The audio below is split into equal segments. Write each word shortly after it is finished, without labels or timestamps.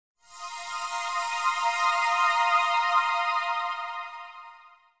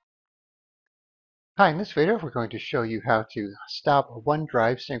Hi, in this video we're going to show you how to stop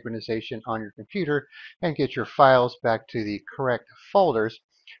OneDrive synchronization on your computer and get your files back to the correct folders.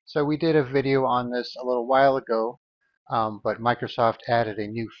 So we did a video on this a little while ago, but Microsoft added a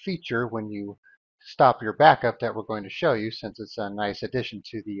new feature when you stop your backup that we're going to show you, since it's a nice addition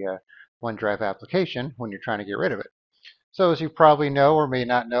to the OneDrive application when you're trying to get rid of it. So as you probably know or may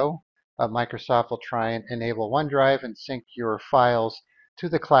not know, Microsoft will try and enable OneDrive and sync your files to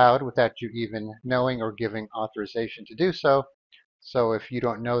the cloud without you even knowing or giving authorization to do so. So if you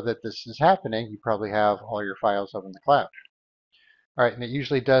don't know that this is happening, you probably have all your files up in the cloud. All right, and it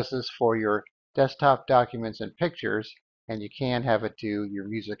usually does this for your desktop documents and pictures, and you can have it do your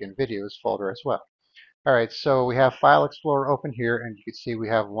music and videos folder as well. All right, so we have File Explorer open here, and you can see we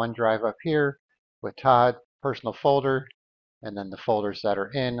have OneDrive up here with Todd, personal folder, and then the folders that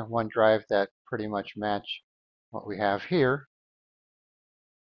are in OneDrive that pretty much match what we have here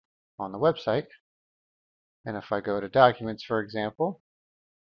on the website. And if I go to Documents, for example,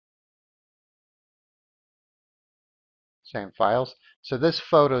 same files. So this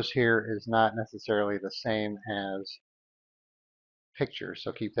photos here is not necessarily the same as pictures,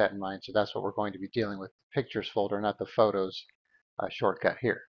 so keep that in mind. So that's what we're going to be dealing with, the pictures folder, not the photos shortcut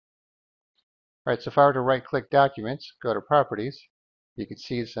here. All right, so if I were to right-click Documents, go to Properties, you can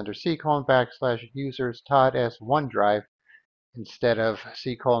see it's under C:\users Todd as OneDrive instead of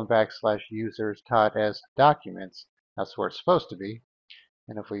C:\users Todd as Documents. That's where it's supposed to be.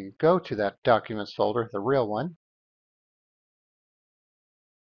 And if we go to that Documents folder, the real one,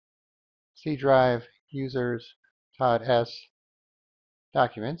 C drive, users, Todd S,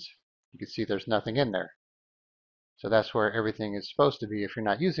 Documents, you can see there's nothing in there. So that's where everything is supposed to be if you're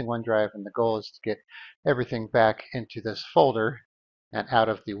not using OneDrive, and the goal is to get everything back into this folder and out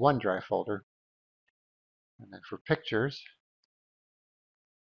of the OneDrive folder. And then for pictures,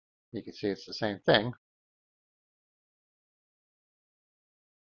 you can see it's the same thing.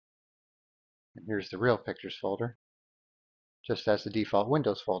 And here's the real pictures folder, just as the default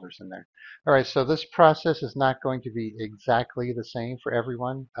Windows folders in there. All right, so this process is not going to be exactly the same for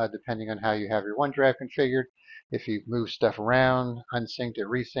everyone, depending on how you have your OneDrive configured. If you move stuff around, unsynced it,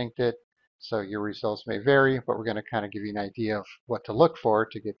 resynced it, so your results may vary, but we're going to kind of give you an idea of what to look for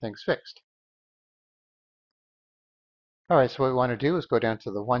to get things fixed. All right, so what we want to do is go down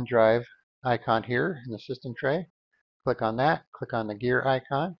to the OneDrive icon here in the system tray. Click on that, click on the gear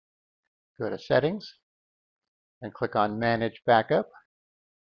icon, go to Settings, and click on Manage Backup.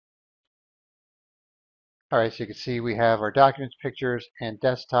 All right, so you can see we have our documents, pictures, and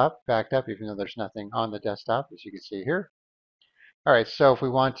desktop backed up, even though there's nothing on the desktop, as you can see here. All right, so if we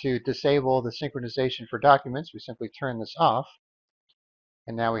want to disable the synchronization for documents, we simply turn this off.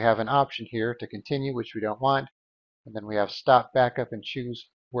 And now we have an option here to continue, which we don't want. And then we have Stop Backup and choose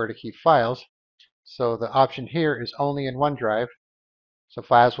where to keep files. So the option here is only in OneDrive. So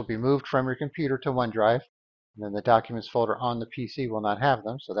files will be moved from your computer to OneDrive. And then the documents folder on the PC will not have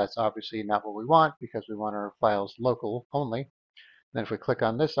them. So that's obviously not what we want, because we want our files local only. And then if we click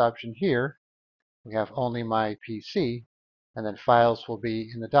on this option here, we have only my PC. And then files will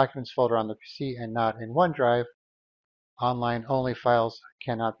be in the documents folder on the PC and not in OneDrive. Online only files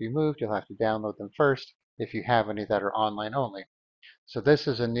cannot be moved. You'll have to download them first if you have any that are online only. So this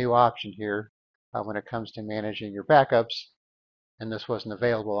is a new option here when it comes to managing your backups. And this wasn't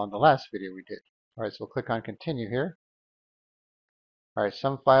available on the last video we did. All right, so we'll click on Continue here. All right,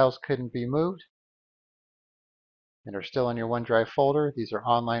 some files couldn't be moved and are still in your OneDrive folder. These are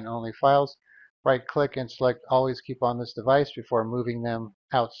online only files. Right-click and select Always Keep on this device before moving them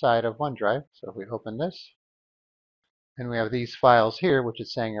outside of OneDrive. So if we open this, and we have these files here, which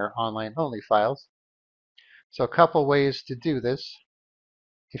is saying are online only files. So a couple ways to do this.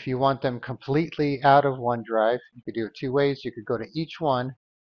 If you want them completely out of OneDrive, you could do it two ways. You could go to each one,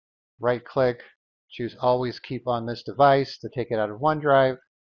 right-click, choose Always Keep on this device to take it out of OneDrive,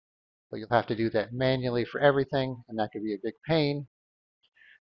 but you'll have to do that manually for everything, and that could be a big pain.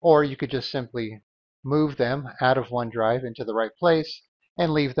 Or you could just simply move them out of OneDrive into the right place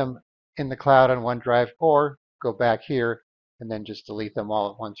and leave them in the cloud on OneDrive, or go back here and then just delete them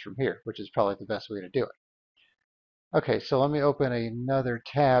all at once from here, which is probably the best way to do it. Okay, so let me open another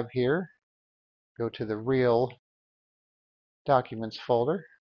tab here. Go to the real documents folder.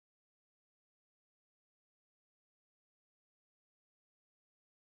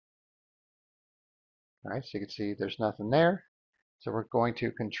 All right, so you can see there's nothing there. So we're going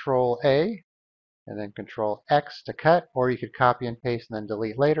to Control A and then Control X to cut, or you could copy and paste and then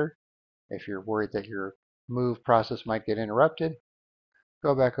delete later if you're worried that your move process might get interrupted.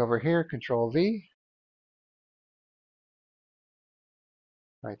 Go back over here, Control V,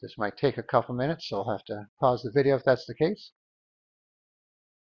 Right, this might take a couple minutes, so I'll have to pause the video if that's the case.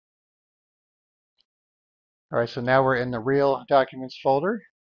 All right, so now we're in the real documents folder,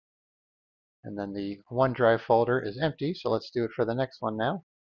 and then the OneDrive folder is empty, so let's do it for the next one now.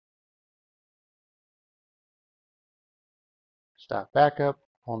 Stop backup,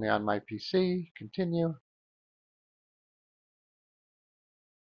 only on my PC, continue.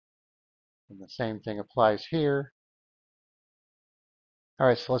 And the same thing applies here. All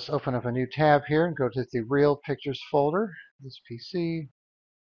right, so let's open up a new tab here and go to the real pictures folder, this PC.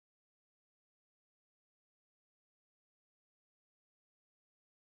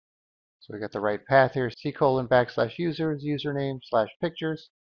 So we got the right path here, C:\users, username / pictures.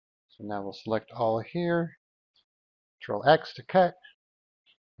 So now we'll select all here, Control X to cut,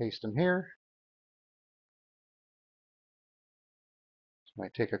 paste them here. This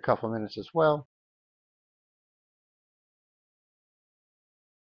might take a couple minutes as well.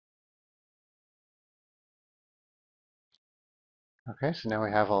 Okay, so now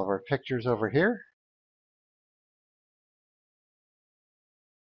we have all of our pictures over here.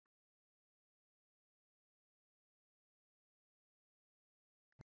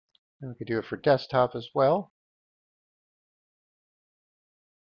 And we could do it for desktop as well.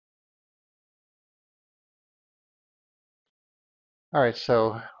 All right,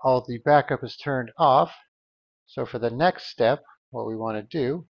 so all the backup is turned off. So for the next step, what we want to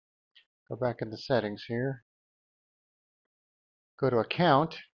do, go back into settings here, go to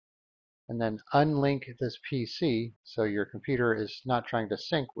account, and then unlink this PC so your computer is not trying to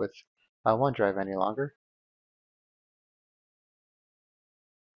sync with OneDrive any longer.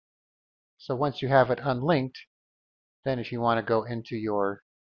 So once you have it unlinked, then if you want to go into your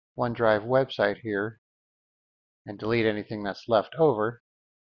OneDrive website here and delete anything that's left over,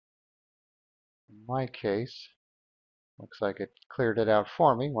 in my case, looks like it cleared it out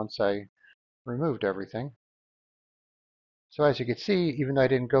for me once I removed everything. So as you can see, even though I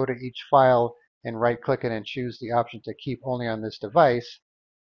didn't go to each file and right-click it and choose the option to keep only on this device,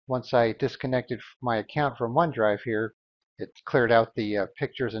 once I disconnected my account from OneDrive here, it cleared out the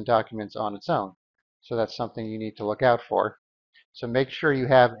pictures and documents on its own. So that's something you need to look out for. So make sure you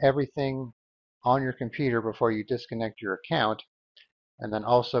have everything on your computer before you disconnect your account. And then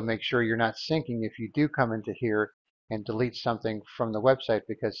also make sure you're not syncing if you do come into here and delete something from the website,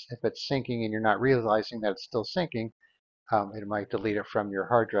 because if it's syncing and you're not realizing that it's still syncing, it might delete it from your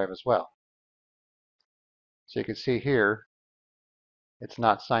hard drive as well. So you can see here, it's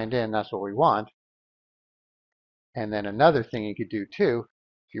not signed in. That's what we want. And then another thing you could do too,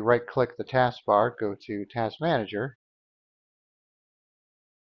 if you right click the taskbar, go to Task Manager,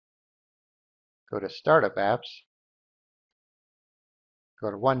 go to Startup Apps,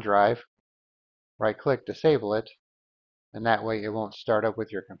 go to OneDrive, right click, disable it, and that way it won't start up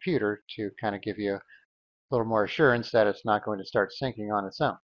with your computer, to kind of give you a little more assurance that it's not going to start syncing on its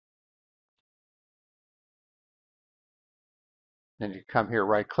own. Then you come here,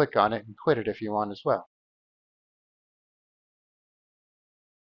 right click on it, and quit it if you want as well.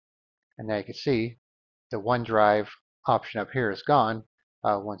 And now you can see the OneDrive option up here is gone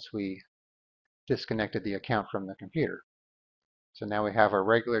once we disconnected the account from the computer. So now we have our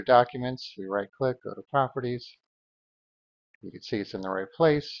regular documents. We right click, go to Properties. You can see it's in the right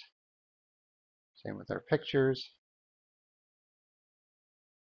place. Same with our pictures.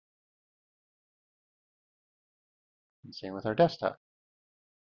 And same with our desktop.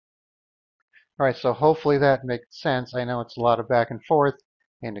 All right, so hopefully that makes sense. I know it's a lot of back and forth,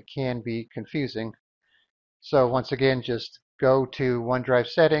 and it can be confusing. So once again, just go to OneDrive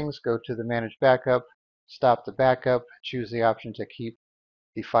settings, go to the Manage Backup, stop the backup, choose the option to keep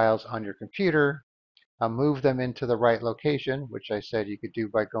the files on your computer, move them into the right location, which I said you could do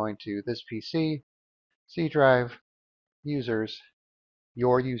by going to this PC, C drive, users,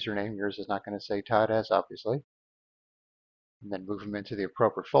 your username. Yours is not going to say Todd S, obviously. And then move them into the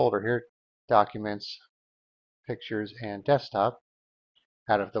appropriate folder here, Documents, Pictures, and Desktop,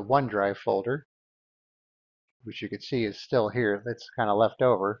 out of the OneDrive folder, which you can see is still here. It's kind of left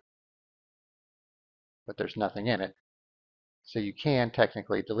over, but there's nothing in it. So you can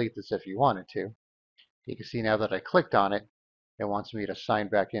technically delete this if you wanted to. You can see now that I clicked on it, it wants me to sign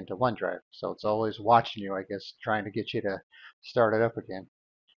back into OneDrive. So it's always watching you, I guess, trying to get you to start it up again.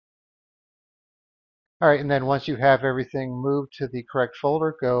 All right, and then once you have everything moved to the correct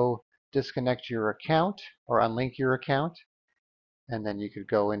folder, go disconnect your account or unlink your account. And then you could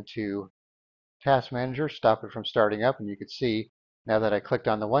go into Task Manager, stop it from starting up, and you could see now that I clicked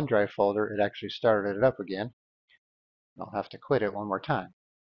on the OneDrive folder, it actually started it up again. I'll have to quit it one more time.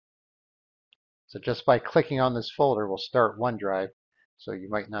 So just by clicking on this folder will start OneDrive. So you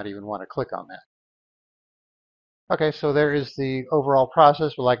might not even want to click on that. Okay, so there is the overall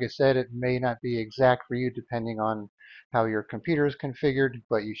process, but like I said, it may not be exact for you depending on how your computer is configured,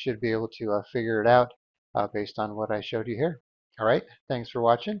 but you should be able to figure it out based on what I showed you here. All right, thanks for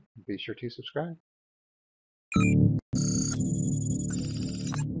watching. Be sure to subscribe.